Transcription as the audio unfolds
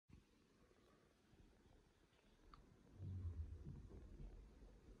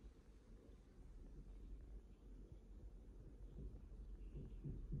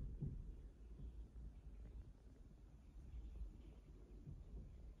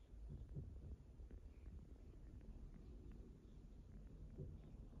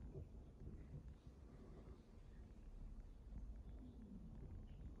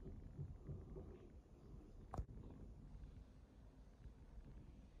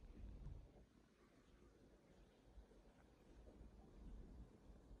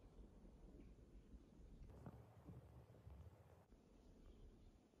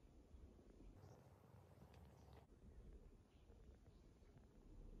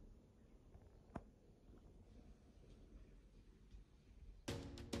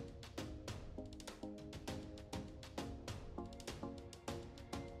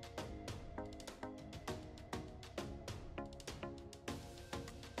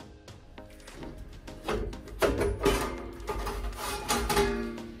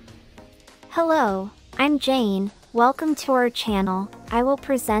Hello, I'm Jane. Welcome to our channel. I will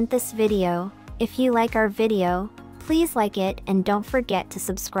present this video. If you like our video, please like it and don't forget to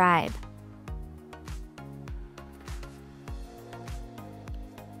subscribe.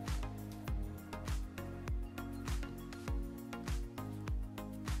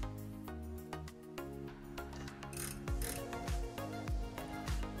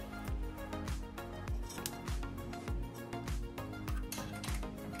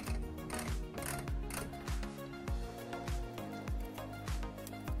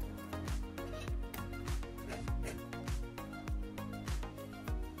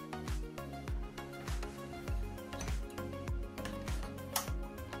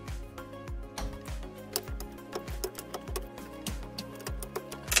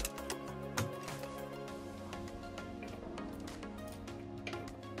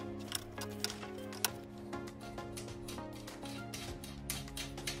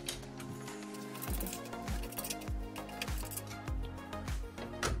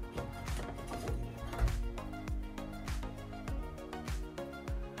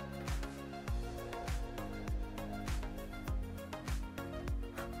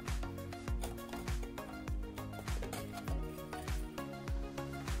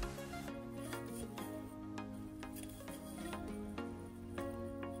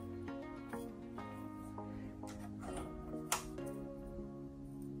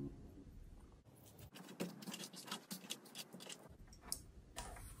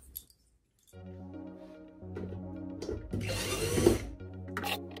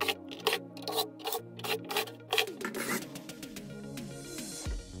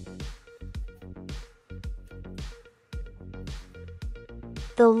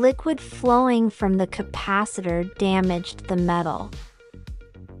 The liquid flowing from the capacitor damaged the metal.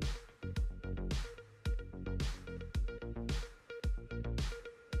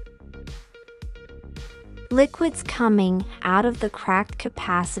 Liquids coming out of the cracked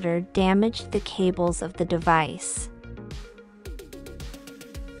capacitor damaged the cables of the device.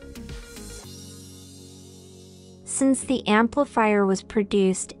 Since the amplifier was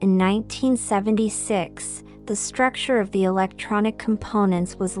produced in 1976, the structure of the electronic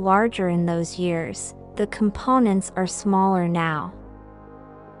components was larger in those years. The components are smaller now.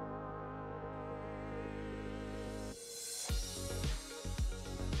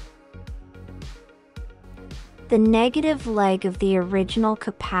 The negative leg of the original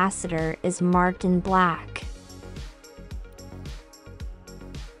capacitor is marked in black.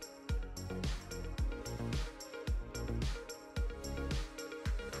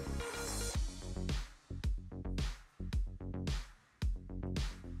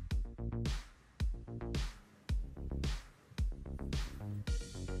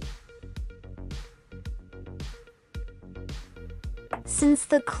 Since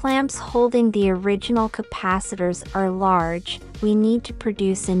the clamps holding the original capacitors are large, we need to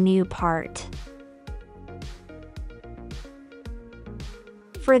produce a new part.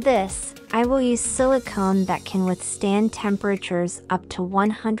 For this, I will use silicone that can withstand temperatures up to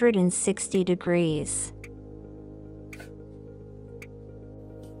 160 degrees.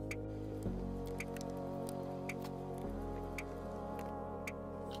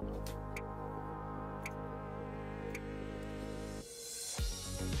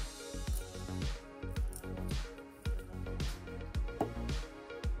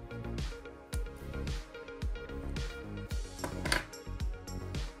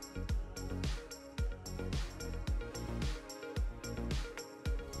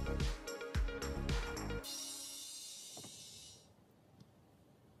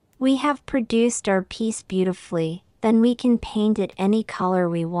 We have produced our piece beautifully, then we can paint it any color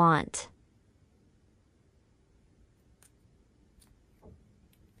we want.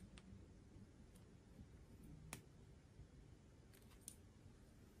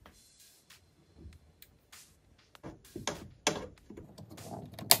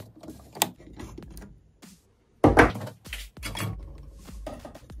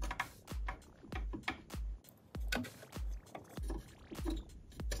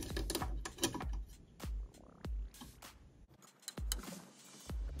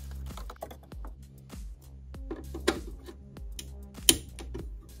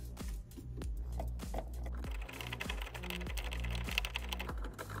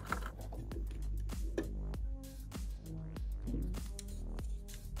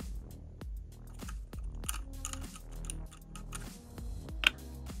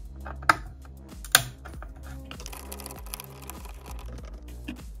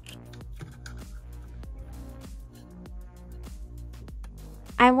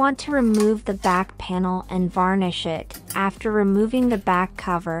 I want to remove the back panel and varnish it. After removing the back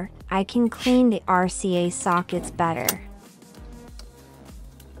cover, I can clean the RCA sockets better.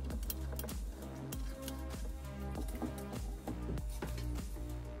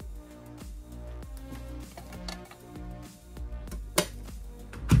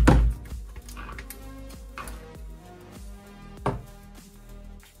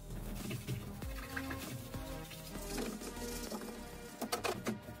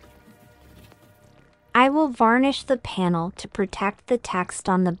 I will varnish the panel to protect the text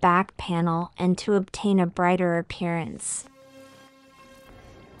on the back panel and to obtain a brighter appearance.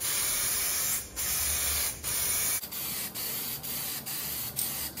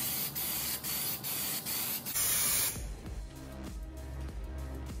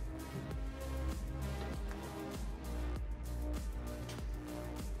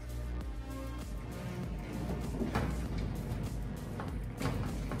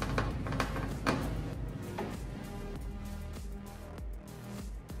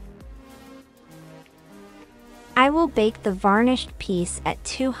 I will bake the varnished piece at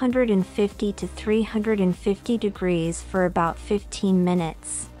 250 to 350 degrees for about 15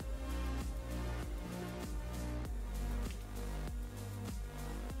 minutes.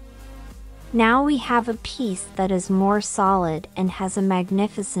 Now we have a piece that is more solid and has a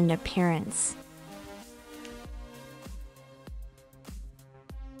magnificent appearance.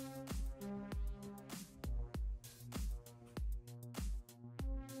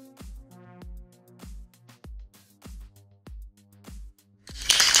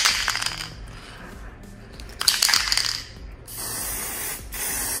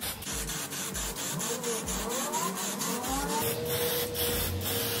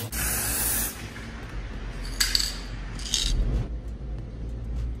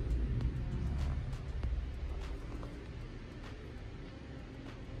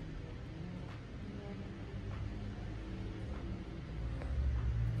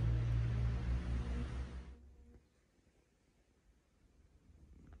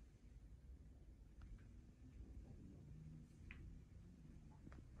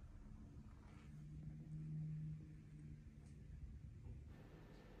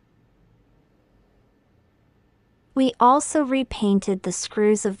 We also repainted the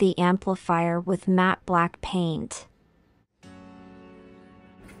screws of the amplifier with matte black paint.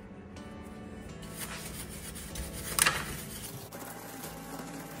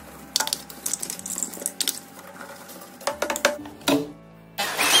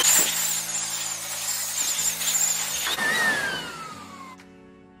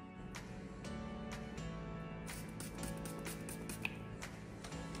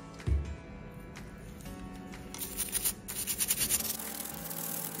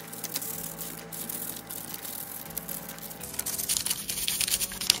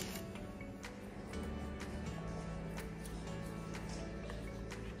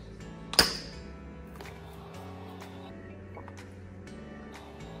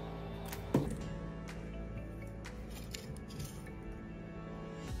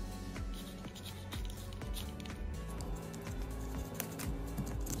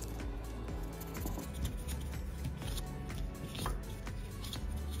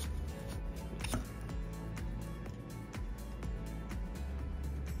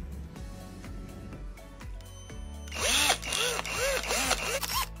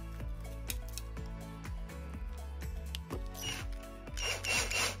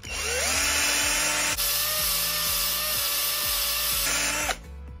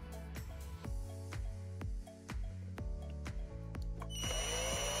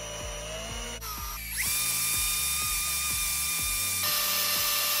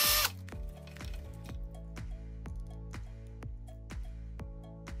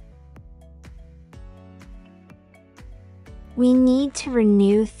 We need to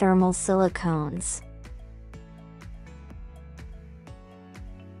renew thermal silicones.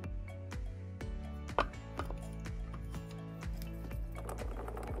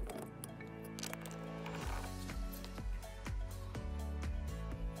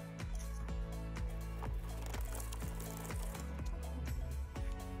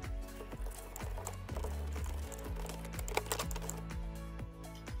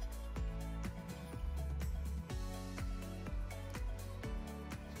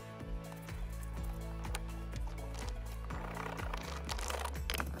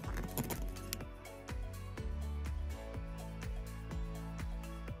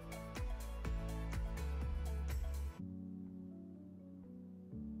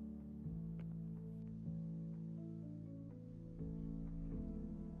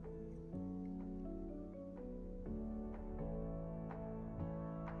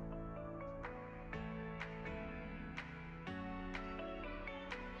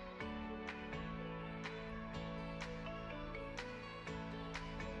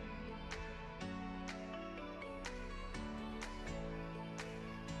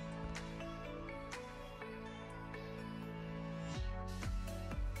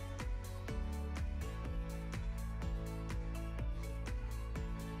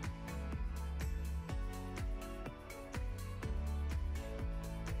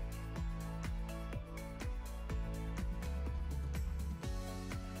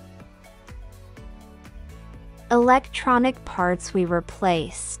 Electronic parts we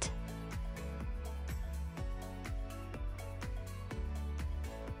replaced.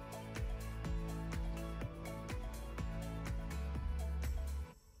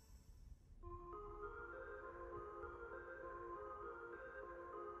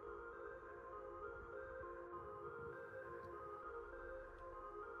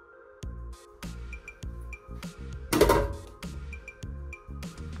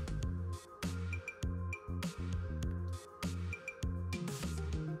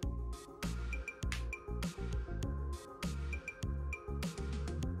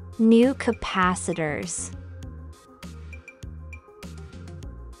 New capacitors.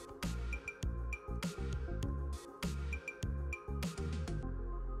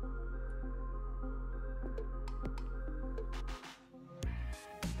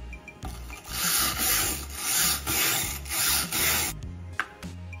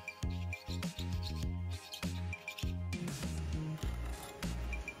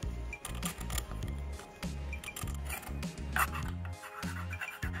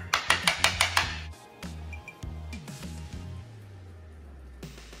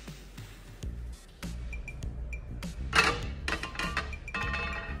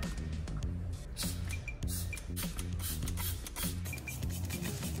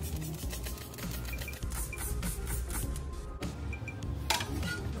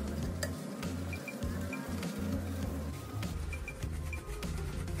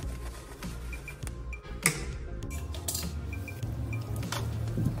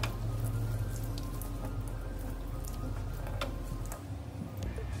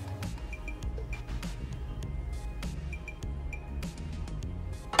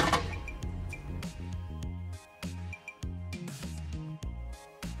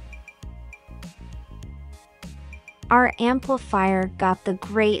 Our amplifier got the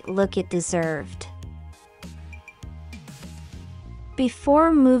great look it deserved.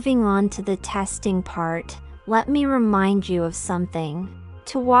 Before moving on to the testing part, let me remind you of something.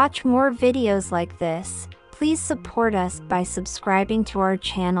 To watch more videos like this, please support us by subscribing to our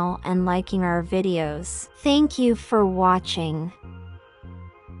channel and liking our videos. Thank you for watching.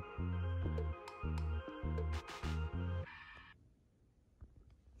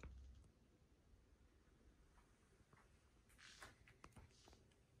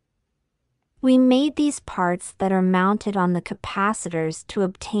 We made these parts that are mounted on the capacitors to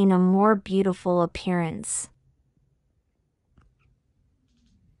obtain a more beautiful appearance.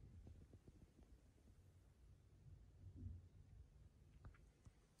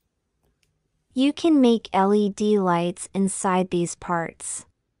 You can make LED lights inside these parts.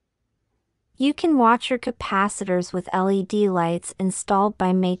 You can watch your capacitors with LED lights installed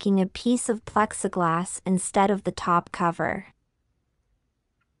by making a piece of plexiglass instead of the top cover.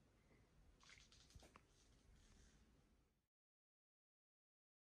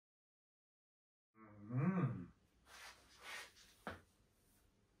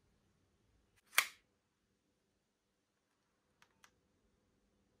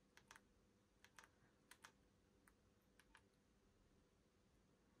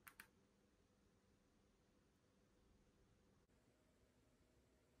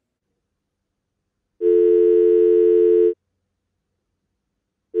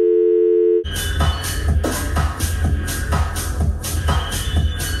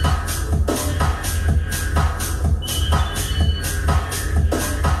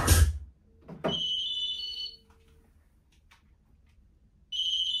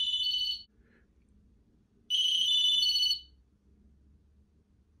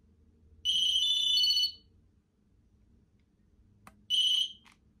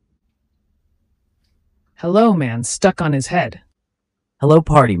 Hello, man, stuck on his head. Hello,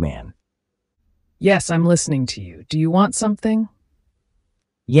 party man. Yes, I'm listening to you. Do you want something?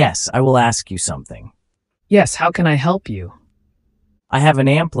 Yes, I will ask you something. Yes, how can I help you? I have an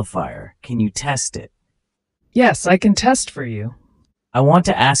amplifier. Can you test it? Yes, I can test for you. I want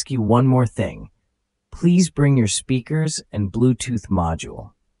to ask you one more thing. Please bring your speakers and Bluetooth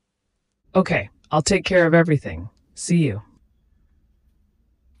module. Okay, I'll take care of everything. See you.